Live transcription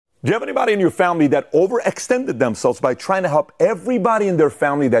Do you have anybody in your family that overextended themselves by trying to help everybody in their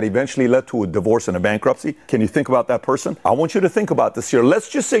family that eventually led to a divorce and a bankruptcy? Can you think about that person? I want you to think about this here. Let's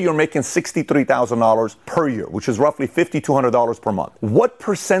just say you're making $63,000 per year, which is roughly $5,200 per month. What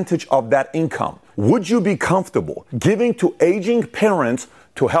percentage of that income would you be comfortable giving to aging parents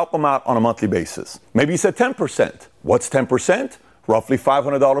to help them out on a monthly basis? Maybe you said 10%. What's 10%? Roughly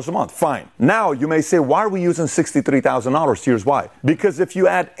 $500 a month. Fine. Now you may say, why are we using $63,000? Here's why. Because if you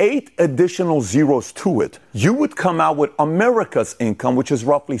add 8 additional zeros to it, you would come out with America's income, which is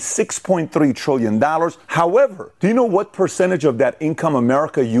roughly $6.3 trillion. However, do you know what percentage of that income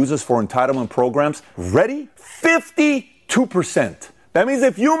America uses for entitlement programs? Ready? 52%. That means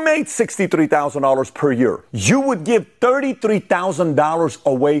if you made $63,000 per year, you would give $33,000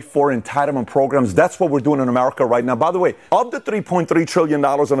 away for entitlement programs. That's what we're doing in America right now. By the way, of the $3.3 trillion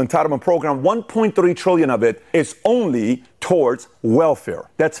of entitlement program, $1.3 trillion of it is only towards welfare.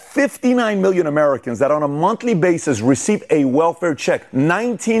 That's 59 million Americans that on a monthly basis receive a welfare check,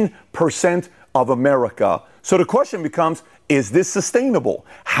 19% of America. So the question becomes, is this sustainable?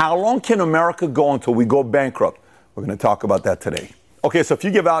 How long can America go until we go bankrupt? We're going to talk about that today. Okay, so if you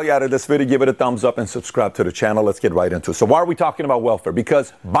get value out of this video, give it a thumbs up and subscribe to the channel. Let's get right into it. So why are we talking about welfare?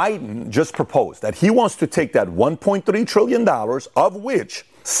 Because Biden just proposed that he wants to take that $1.3 trillion, of which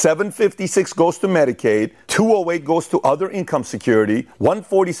 756 goes to Medicaid, 208 goes to other income security,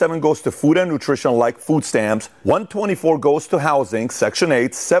 147 goes to food and nutrition like food stamps, 124 goes to housing, Section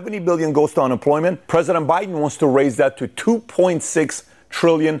 8, 70 billion goes to unemployment. President Biden wants to raise that to $2.6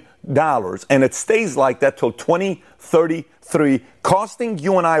 trillion, and it stays like that till 2033, costing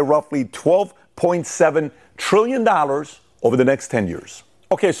you and I roughly $12.7 trillion over the next 10 years.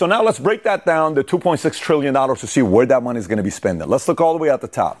 Okay, so now let's break that down, the $2.6 trillion, to see where that money is going to be spent. Let's look all the way at the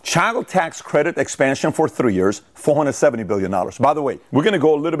top. Child tax credit expansion for 3 years, $470 billion. By the way, we're going to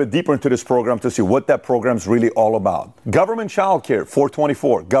go a little bit deeper into this program to see what that program is really all about. Government child care,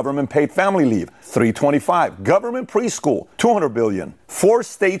 $424. Government paid family leave, $325. Government preschool, $200 billion. 4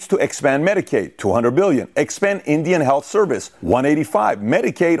 states to expand Medicaid, $200 billion. Expand Indian Health Service, $185.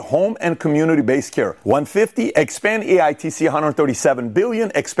 Medicaid home and community-based care, $150. Expand AITC, $137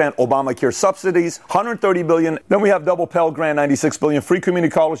 billion. Expand Obamacare subsidies, $130 billion. Then we have double Pell Grant, $96 billion. Free community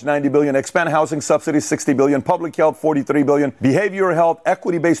college, $90 billion. Expand housing subsidies, $60 billion. Public health, $43 billion. Behavioral health,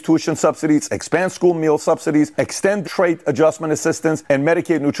 equity-based tuition subsidies. Expand school meal subsidies. Extend trade adjustment assistance and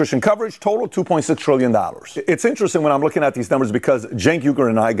Medicaid nutrition coverage. Total $2.6 trillion. It's interesting when I'm looking at these numbers because Cenk Uygur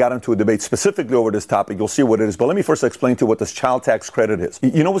and I got into a debate specifically over this topic. You'll see what it is. But let me first explain to you what this child tax credit is.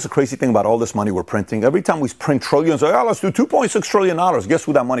 You know what's the crazy thing about all this money we're printing? Every time we print trillions, let's do $2.6 trillion. Guess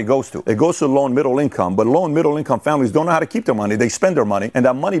who that money goes to? It goes to low and middle income. But low and middle income families don't know how to keep their money. They spend their money. And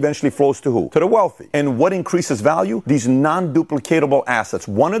that money eventually flows to who? To the wealthy. And what increases value? These non-duplicatable assets.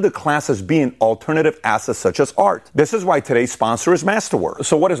 One of the classes being alternative assets such as art. This is why today's sponsor is Masterworks.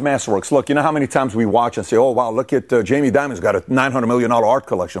 So what is Masterworks? Look, you know how many times we watch and say, oh, wow, look at Jamie Dimon's got a $900 million art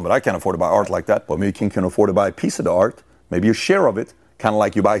collection, but I can't afford to buy art like that. But maybe you can afford to buy a piece of the art, maybe a share of it. Kind of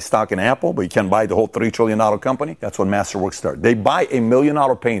like you buy stock in Apple, but you can't buy the whole $3 trillion company. That's what Masterworks started. They buy $1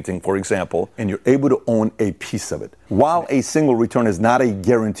 million painting, for example, and you're able to own a piece of it. While a single return is not a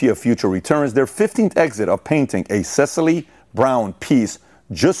guarantee of future returns, their 15th exit of painting a Cecily Brown piece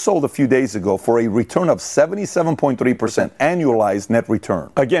just sold a few days ago for a return of 77.3% annualized net return.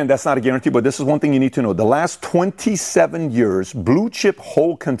 Again, that's not a guarantee, but this is one thing you need to know. The last 27 years, blue chip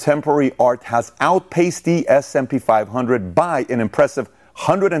whole contemporary art has outpaced the S&P 500 by an impressive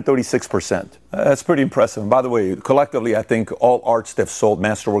 136%. That's pretty impressive. And by the way, collectively, I think all arts they've sold,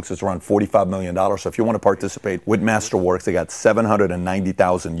 Masterworks is around $45 million. So if you want to participate with Masterworks, they got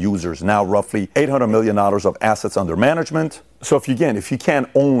 790,000 users, now roughly $800 million of assets under management. So if you can't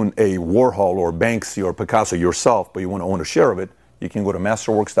own a Warhol or Banksy or Picasso yourself, but you want to own a share of it, you can go to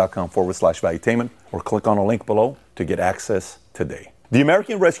masterworks.com/valuetainment or click on a link below to get access today. The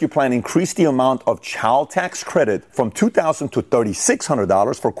American Rescue Plan increased the amount of child tax credit from $2,000 to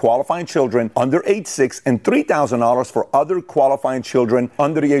 $3,600 for qualifying children under age 6 and $3,000 for other qualifying children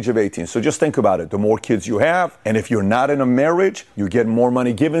under the age of 18. So just think about it. The more kids you have, and if you're not in a marriage, you get more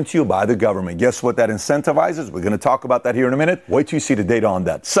money given to you by the government. Guess what that incentivizes? We're going to talk about that here in a minute. Wait till you see the data on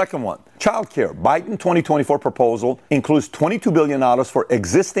that. Second one, Child care. Biden 2024 proposal includes $22 billion for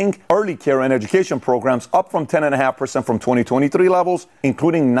existing early care and education programs, up from 10.5% from 2023 levels,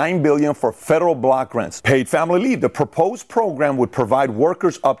 including $9 billion for federal block grants. Paid family leave. The proposed program would provide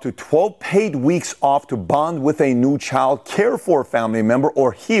workers up to 12 paid weeks off to bond with a new child, care for a family member,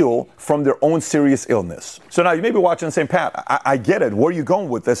 or heal from their own serious illness. So now you may be watching and saying, Pat, I get it. Where are you going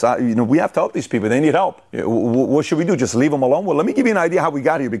with this? We have to help these people. They need help. What should we do? Just leave them alone? Well, let me give you an idea how we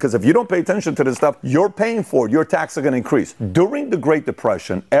got here, because if you don't pay attention to this stuff, you're paying for it. Your taxes are going to increase. During the Great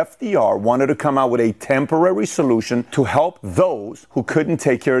Depression, FDR wanted to come out with a temporary solution to help those who couldn't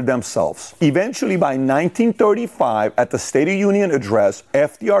take care of themselves. Eventually, by 1935, at the State of Union address,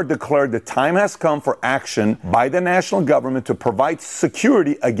 FDR declared the time has come for action by the national government to provide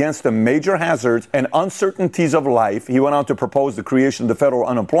security against the major hazards and uncertainties of life. He went on to propose the creation of the federal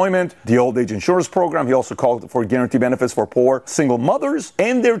unemployment, the old age insurance program. He also called for guaranteed benefits for poor single mothers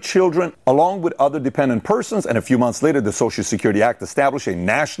and their children, along with other dependent persons. And a few months later, the Social Security Act established a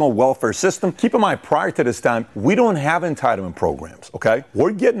national welfare system. Keep in mind, prior to this time, we don't have entitlement programs, okay?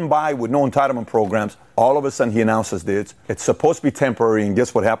 We're getting by with no entitlement programs. All of a sudden, he announces this. It's supposed to be temporary, and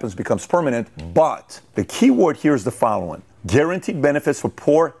guess what happens? It becomes permanent. But the key word here is the following: guaranteed benefits for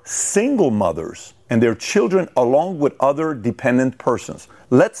poor single mothers and their children, along with other dependent persons.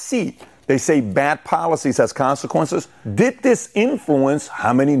 Let's see. They say bad policies has consequences. Did this influence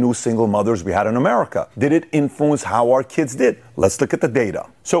how many new single mothers we had in America? Did it influence how our kids did? Let's look at the data.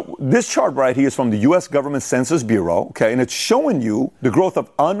 So this chart right here is from the U.S. Government Census Bureau, okay, and it's showing you the growth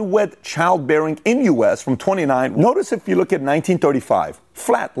of unwed childbearing in U.S. from 29. Notice if you look at 1935,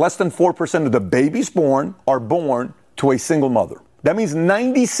 flat, less than 4% of the babies born are born to a single mother. That means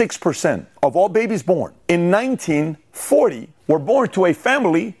 96% of all babies born in 1940 were born to a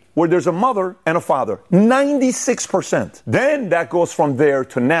family where there's a mother and a father. 96%. Then that goes from there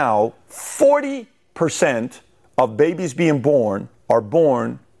to now, 40% of babies being born are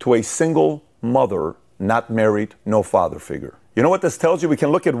born to a single mother, not married, no father figure. You know what this tells you? We can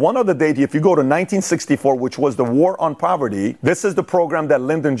look at one other date. If you go to 1964, which was the War on Poverty, this is the program that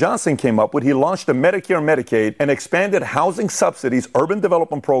Lyndon Johnson came up with. He launched the Medicare and Medicaid and expanded housing subsidies, urban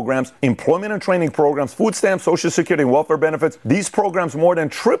development programs, employment and training programs, food stamps, Social Security and welfare benefits. These programs more than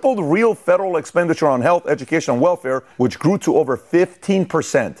tripled real federal expenditure on health, education, and welfare, which grew to over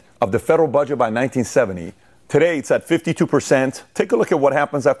 15% of the federal budget by 1970. Today, it's at 52%. Take a look at what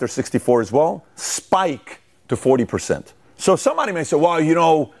happens after 64 as well. Spike to 40%. So somebody may say,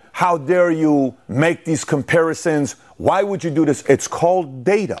 well, how dare you make these comparisons? Why would you do this? It's called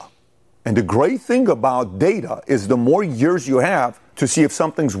data. And the great thing about data is the more years you have to see if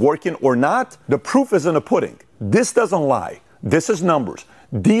something's working or not, the proof is in the pudding. This doesn't lie. This is numbers.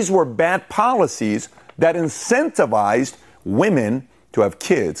 These were bad policies that incentivized women to have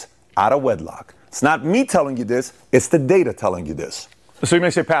kids out of wedlock. It's not me telling you this. It's the data telling you this. So you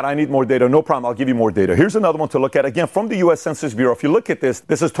may say, Pat, I need more data. No problem. I'll give you more data. Here's another one to look at. Again, from the U.S. Census Bureau. If you look at this,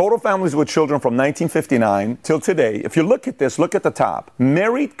 this is total families with children from 1959 till today. If you look at this, look at the top.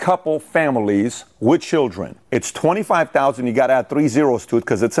 Married couple families with children. It's 25,000. You got to add 3 zeros to it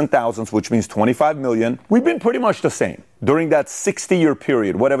because it's in thousands, which means 25 million. We've been pretty much the same during that 60-year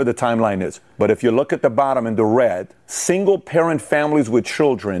period, whatever the timeline is. But if you look at the bottom in the red, single-parent families with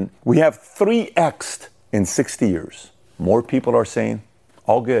children, we have 3x'd in 60 years. More people are saying,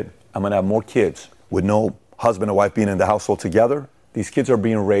 all good. I'm going to have more kids with no husband and wife being in the household together. These kids are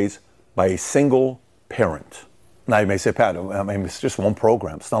being raised by a single parent. Now you may say, Pat, it's just one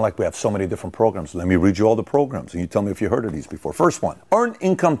program. It's not like we have so many different programs. Let me read you all the programs and you tell me if you heard of these before. First one, Earned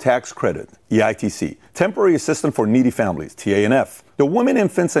Income Tax Credit, EITC. Temporary Assistance for Needy Families, TANF. The Women,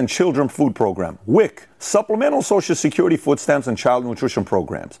 Infants, and Children Food Program, WIC. Supplemental Social Security food stamps and child nutrition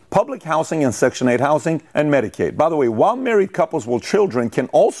programs. Public housing and Section 8 housing and Medicaid. By the way, while married couples with children can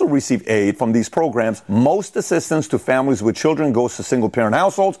also receive aid from these programs, most assistance to families with children goes to single-parent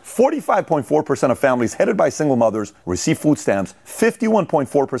households. 45.4% of families headed by single mothers receive food stamps.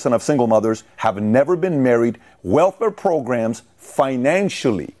 51.4% of single mothers have never been married. Welfare programs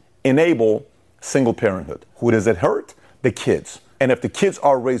financially enable single parenthood. Who does it hurt? The kids. And if the kids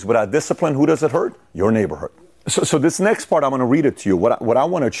are raised without discipline, who does it hurt? Your neighborhood. So this next part, I'm going to read it to you. What I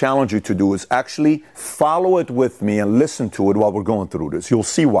want to challenge you to do is actually follow it with me and listen to it while we're going through this. You'll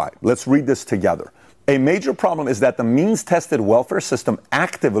see why. Let's read this together. A major problem is that the means-tested welfare system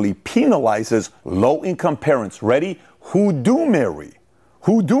actively penalizes low-income parents, ready, who do marry.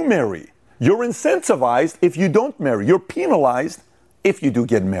 Who do marry. You're incentivized if you don't marry. You're penalized if you do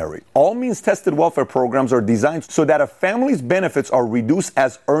get married. All means-tested welfare programs are designed so that a family's benefits are reduced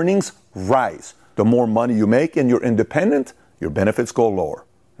as earnings rise. The more money you make and you're independent, your benefits go lower.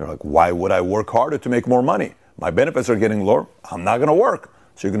 You're like, why would I work harder to make more money? My benefits are getting lower. I'm not going to work.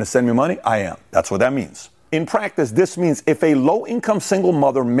 So you're going to send me money? I am. That's what that means. In practice, this means if a low-income single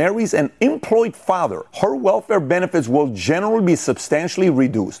mother marries an employed father, her welfare benefits will generally be substantially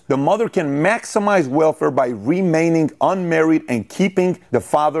reduced. The mother can maximize welfare by remaining unmarried and keeping the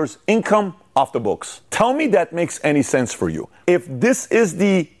father's income off the books. Tell me that makes any sense for you. If this is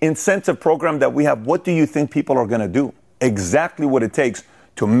the incentive program that we have, what do you think people are going to do? Exactly what it takes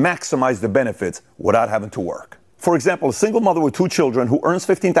to maximize the benefits without having to work. For example, a single mother with 2 children who earns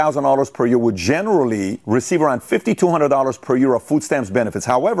 $15,000 per year would generally receive around $5,200 per year of food stamps benefits.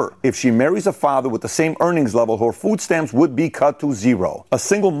 However, if she marries a father with the same earnings level, her food stamps would be cut to zero. A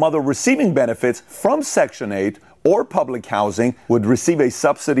single mother receiving benefits from Section 8 or public housing would receive a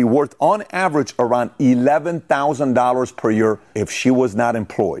subsidy worth on average around $11,000 per year if she was not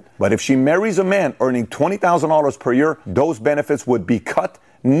employed. But if she marries a man earning $20,000 per year, those benefits would be cut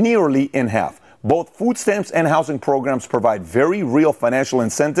nearly in half. Both food stamps and housing programs provide very real financial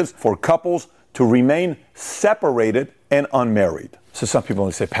incentives for couples to remain separated and unmarried. So some people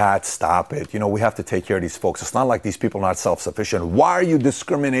will say, Pat, stop it. We have to take care of these folks. It's not like these people are not self-sufficient. Why are you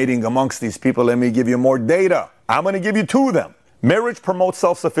discriminating amongst these people? Let me give you more data. I'm going to give you 2 of them. Marriage promotes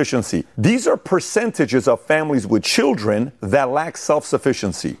self-sufficiency. These are percentages of families with children that lack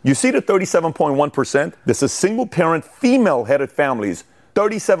self-sufficiency. You see the 37.1%? This is single-parent, female-headed families.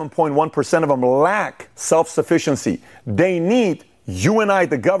 37.1% of them lack self-sufficiency. They need you and I,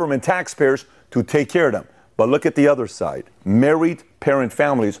 the government, taxpayers, to take care of them. But look at the other side. Married parent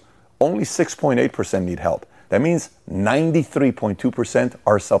families, only 6.8% need help. That means 93.2%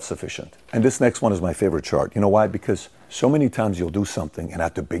 are self-sufficient. And this next one is my favorite chart. You know why? Because so many times you'll do something and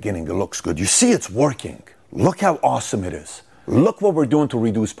at the beginning it looks good. You see it's working. Look how awesome it is. Look what we're doing to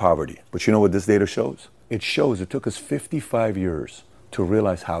reduce poverty. But you know what this data shows? It shows it took us 55 years to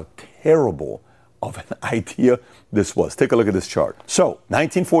realize how terrible of an idea this was. Take a look at this chart. So,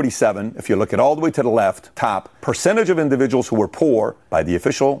 1947, if you look at all the way to the left, top, percentage of individuals who were poor by the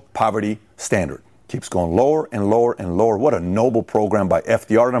official poverty standard. Keeps going lower and lower and lower. What a noble program by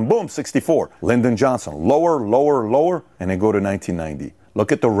FDR. And boom, 64. Lyndon Johnson, lower, lower, lower, and then go to 1990.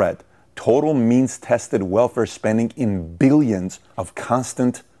 Look at the red. Total means-tested welfare spending in billions of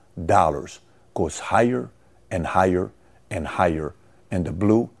constant dollars goes higher and higher and higher. And the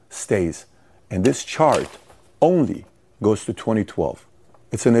blue stays. And this chart only goes to 2012.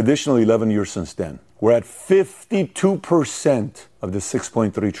 It's an additional 11 years since then. We're at 52% of the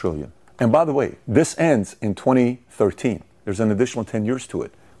 6.3 trillion. And by the way, this ends in 2013. There's an additional 10 years to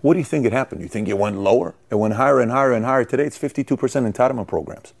it. What do you think it happened? You think it went lower? It went higher and higher and higher. Today, it's 52% entitlement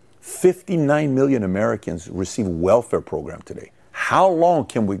programs. 59 million Americans receive welfare program today. How long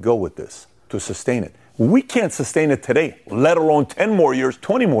can we go with this to sustain it? We can't sustain it today, let alone 10 more years,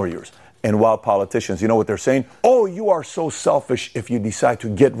 20 more years. And while politicians, you know what they're saying? Oh, you are so selfish if you decide to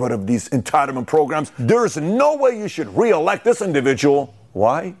get rid of these entitlement programs. There's no way you should re-elect this individual.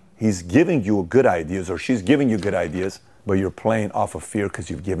 Why? He's giving you good ideas, or she's giving you good ideas, but you're playing off of fear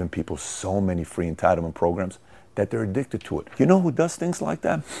because you've given people so many free entitlement programs that they're addicted to it. You know who does things like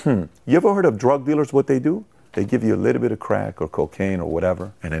that? You ever heard of drug dealers, what they do? They give you a little bit of crack or cocaine or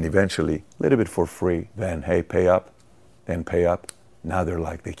whatever, and then eventually a little bit for free. Then, hey, pay up, then pay up. Now they're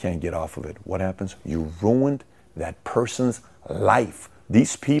like, they can't get off of it. What happens? You ruined that person's life.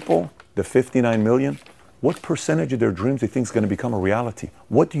 These people, the 59 million, what percentage of their dreams do you think is going to become a reality?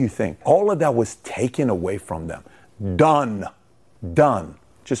 What do you think? All of that was taken away from them. Done.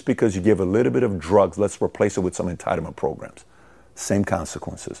 Just because you give a little bit of drugs, let's replace it with some entitlement programs. Same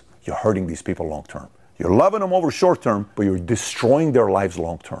consequences. You're hurting these people long term. You're loving them over short term, but you're destroying their lives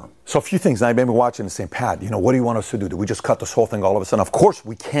long term. So a few things. I may be watching and saying, Pat, what do you want us to do? Do we just cut this whole thing all of a sudden? Of course,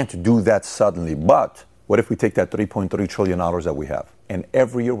 we can't do that suddenly. But what if we take that $3.3 trillion that we have, and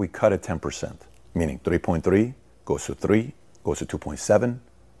every year we cut it 10%? Meaning 3.3 goes to 3, goes to 2.7,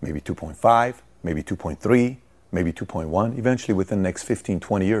 maybe 2.5, maybe 2.3, maybe 2.1. Eventually, within the next 15,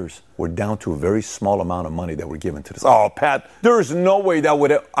 20 years, we're down to a very small amount of money that we're giving to this. Oh, Pat, there's no way that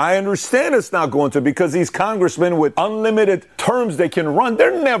would... I understand it's not going to, because these congressmen with unlimited terms they can run,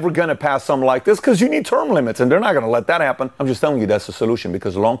 they're never going to pass something like this because you need term limits, and they're not going to let that happen. I'm just telling you that's the solution,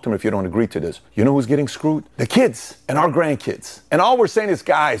 because long term, if you don't agree to this, you know who's getting screwed? The kids and our grandkids. And all we're saying is,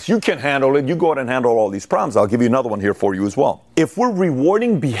 guys, you can handle it. You go ahead and handle all these problems. I'll give you another one here for you as well. If we're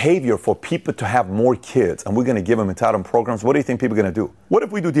rewarding behavior for people to have more kids, and we're going to give them entitlement programs, what do you think people are going to do? What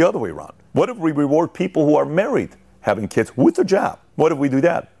if we do the other way around? What if we reward people who are married having kids with a job. What if we do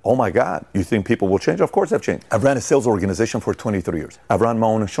that? Oh my God, you think people will change? Of course I've changed. I've ran a sales organization for 23 years. I've run my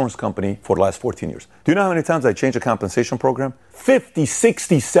own insurance company for the last 14 years. Do you know how many times I changed a compensation program? 50,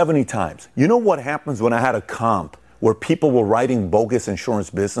 60, 70 times. You know what happens when I had a comp where people were writing bogus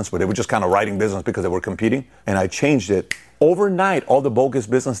insurance business, where they were just kind of writing business because they were competing, and I changed it? Overnight, all the bogus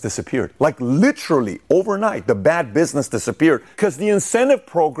business disappeared. Like literally overnight, the bad business disappeared because the incentive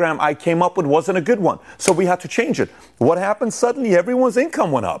program I came up with wasn't a good one. So we had to change it. What happened? Suddenly everyone's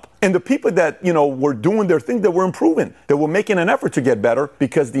income went up. And the people that, were doing their thing, they were improving. They were making an effort to get better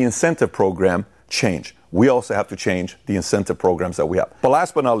because the incentive program changed. We also have to change the incentive programs that we have. But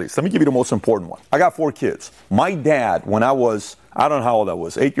last but not least, let me give you the most important one. I got 4 kids. My dad, when I don't know how old I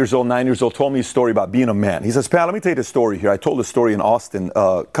was, 8 years old, 9 years old, told me a story about being a man. He says, Pat, let me tell you the story here. I told the story in Austin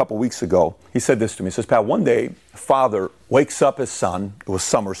a couple weeks ago. He said this to me. He says, Pat, one day, father wakes up his son. It was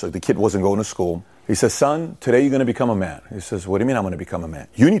summer, so the kid wasn't going to school. He says, son, today you're going to become a man. He says, what do you mean I'm going to become a man?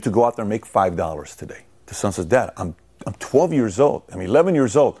 You need to go out there and make $5 today. The son says, Dad, I'm 12 years old. I'm 11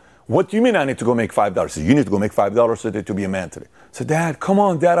 years old. What do you mean I need to go make $5? He said, you need to go make $5 today to be a man today. I said, Dad, come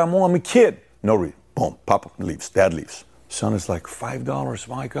on, Dad, I'm a kid. No reason. Boom, Papa leaves. Dad leaves. Son is like, $5,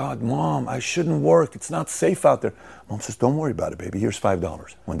 my God, Mom, I shouldn't work. It's not safe out there. Mom says, don't worry about it, baby. Here's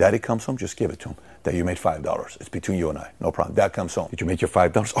 $5. When Daddy comes home, just give it to him. Dad, you made $5. It's between you and I. No problem. Dad comes home. Did you make your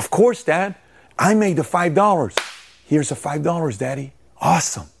 $5? Of course, Dad. I made the $5. Here's the $5, Daddy.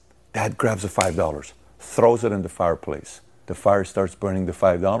 Awesome. Dad grabs the $5, throws it in the fireplace. The fire starts burning the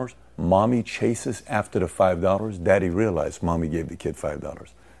 $5. Mommy chases after the $5. Daddy realized Mommy gave the kid $5.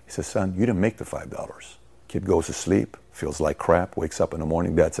 He says, son, you didn't make the $5. Kid goes to sleep, feels like crap, wakes up in the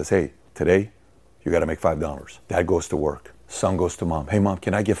morning. Dad says, hey, today you got to make $5. Dad goes to work. Son goes to Mom. Hey, Mom,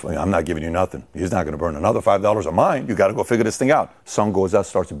 can I give? I'm not giving you nothing. He's not going to burn another $5 of mine. You got to go figure this thing out. Son goes out,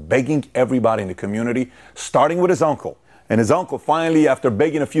 starts begging everybody in the community, starting with his uncle. And his uncle finally, after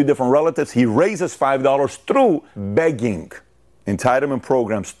begging a few different relatives, he raises $5 through begging. Entitlement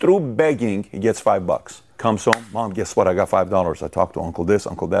programs, through begging, he gets $5. Comes home, Mom, guess what? I got $5. I talked to Uncle this,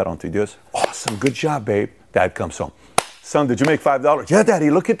 Uncle that, Auntie this. Awesome, good job, babe. Dad comes home. Son, did you make $5? Yeah, Daddy,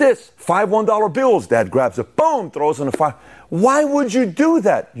 look at this. 5 $1 bills. Dad grabs it, boom, throws in the fire. Why would you do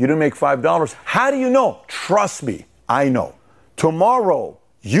that? You didn't make $5. How do you know? Trust me, I know. Tomorrow,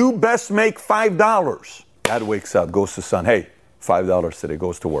 you best make $5. Dad wakes up, goes to son, hey, $5 today,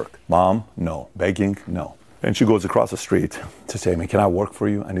 goes to work. Mom, no. Begging, no. And she goes across the street to say, man, can I work for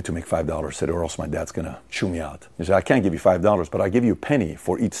you? I need to make $5 today or else my dad's going to chew me out. He said, I can't give you $5, but I'll give you a penny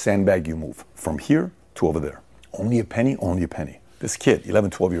for each sandbag you move from here to over there. Only a penny, only a penny. This kid, 11,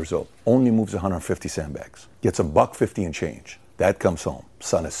 12 years old, only moves 150 sandbags. Gets $1.50 and change. Dad comes home.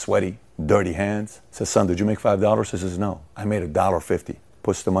 Son is sweaty, dirty hands. Says, son, did you make $5? He says, no. I made $1.50.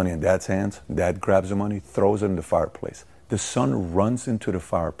 Puts the money in Dad's hands. Dad grabs the money, throws it in the fireplace. The son runs into the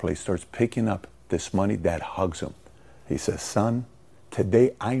fireplace, starts picking up this money. Dad hugs him. He says, son,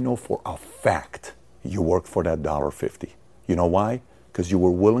 today I know for a fact you worked for that $1.50. You know why? Because you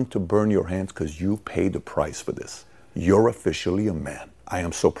were willing to burn your hands because you paid the price for this. You're officially a man. I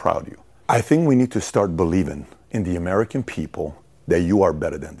am so proud of you. I think we need to start believing in the American people that you are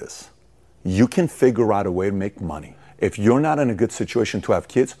better than this. You can figure out a way to make money. If you're not in a good situation to have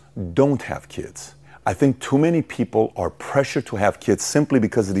kids, don't have kids. I think too many people are pressured to have kids simply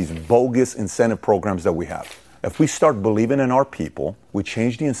because of these bogus incentive programs that we have. If we start believing in our people, we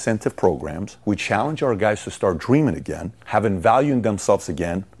change the incentive programs, we challenge our guys to start dreaming again, having value in themselves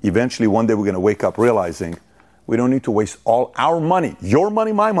again, eventually one day we're going to wake up realizing we don't need to waste all our money, your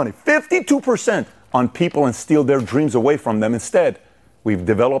money, my money, 52% on people and steal their dreams away from them. Instead, we've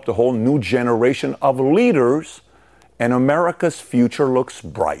developed a whole new generation of leaders and America's future looks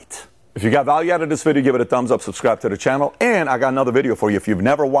bright. If you got value out of this video, give it a thumbs up, subscribe to the channel, and I got another video for you. If you've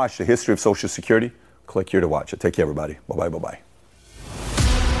never watched the history of Social Security, click here to watch it. Take care, everybody. Bye-bye, bye-bye.